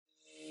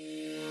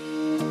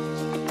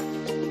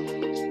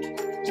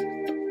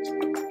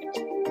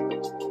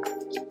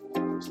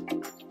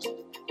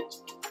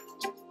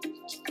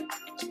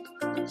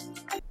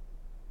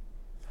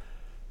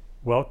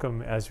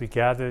Welcome as we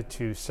gather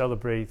to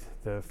celebrate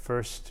the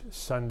first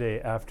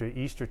Sunday after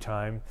Easter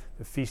time,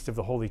 the Feast of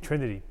the Holy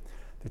Trinity.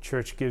 The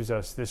Church gives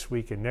us this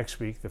week and next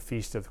week the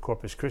Feast of the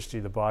Corpus Christi,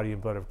 the body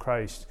and blood of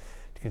Christ,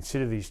 to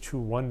consider these two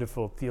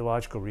wonderful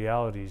theological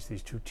realities,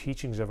 these two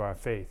teachings of our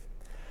faith.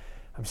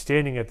 I'm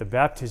standing at the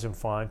baptism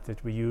font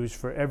that we use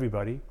for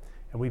everybody,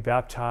 and we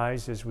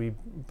baptize as we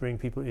bring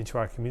people into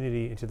our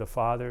community into the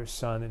Father,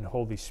 Son, and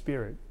Holy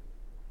Spirit.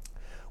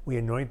 We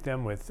anoint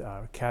them with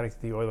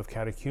the oil of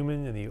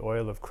catechumen and the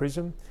oil of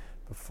chrism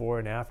before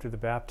and after the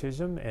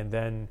baptism, and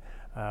then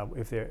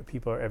if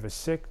people are ever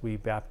sick, we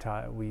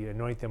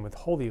anoint them with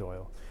holy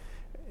oil.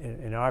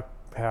 In our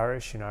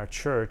parish, in our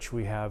church,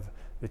 we have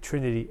the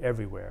Trinity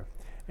everywhere.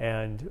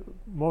 And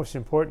most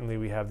importantly,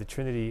 we have the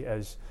Trinity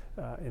as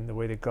in the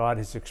way that God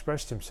has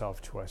expressed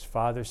himself to us: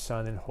 Father,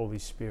 Son, and Holy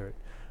Spirit.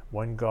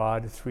 One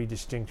God, three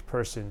distinct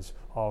persons,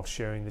 all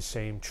sharing the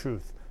same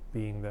truth,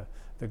 being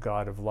the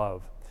God of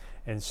love.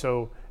 And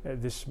so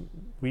this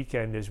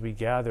weekend, as we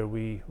gather,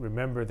 we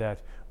remember that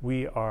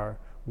we are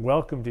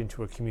welcomed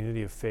into a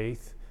community of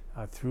faith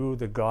through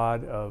the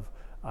God of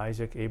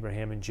Isaac,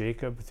 Abraham, and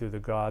Jacob, through the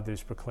God that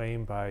is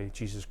proclaimed by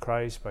Jesus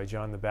Christ, by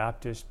John the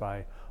Baptist,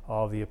 by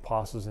all the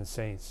apostles and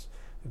saints.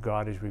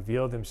 God has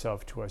revealed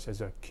himself to us as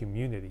a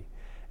community.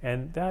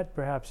 And that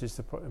perhaps is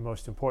the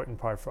most important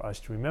part for us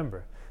to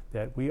remember,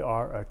 that we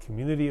are a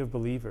community of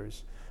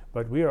believers,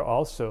 but we are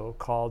also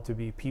called to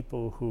be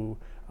people who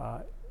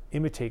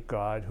imitate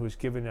God, who has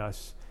given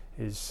us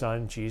his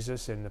Son,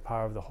 Jesus, and the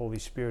power of the Holy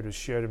Spirit, who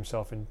shared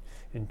himself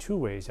in two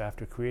ways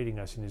after creating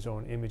us in his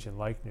own image and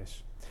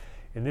likeness.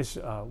 In this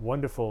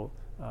wonderful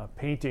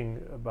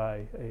painting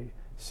by a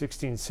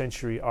 16th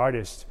century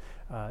artist,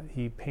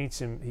 he paints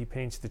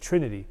the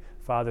Trinity,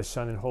 Father,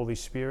 Son, and Holy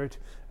Spirit,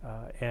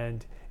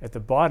 and at the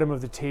bottom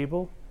of the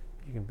table,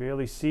 you can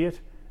barely see it,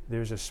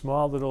 there's a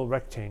small little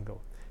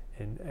rectangle.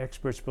 And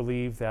experts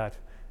believe that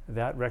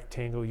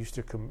rectangle used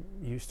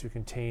to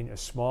contain a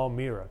small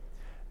mirror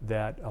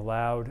that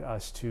allowed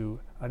us to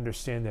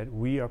understand that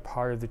we are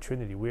part of the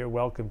Trinity. We are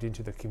welcomed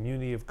into the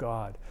community of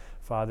God,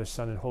 Father,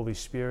 Son, and Holy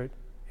Spirit,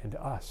 and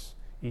us,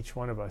 each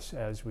one of us,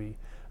 as we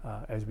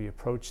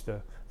approach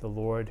the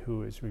Lord,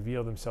 who has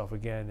revealed himself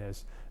again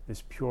as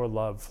this pure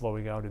love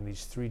flowing out in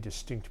these three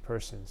distinct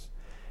persons.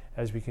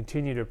 As we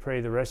continue to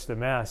pray the rest of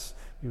the Mass,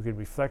 you can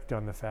reflect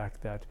on the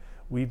fact that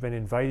we've been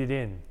invited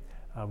in.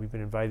 We've been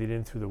invited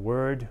in through the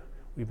Word.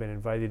 We've been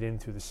invited in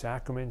through the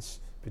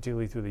sacraments,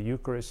 particularly through the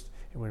Eucharist,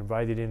 and we're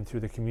invited in through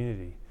the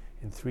community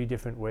in three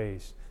different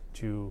ways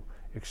to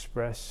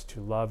express,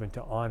 to love, and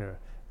to honor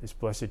this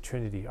blessed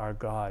Trinity, our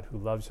God, who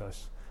loves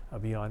us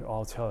beyond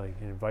all telling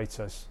and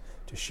invites us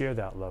to share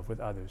that love with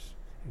others.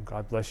 And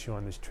God bless you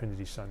on this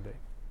Trinity Sunday.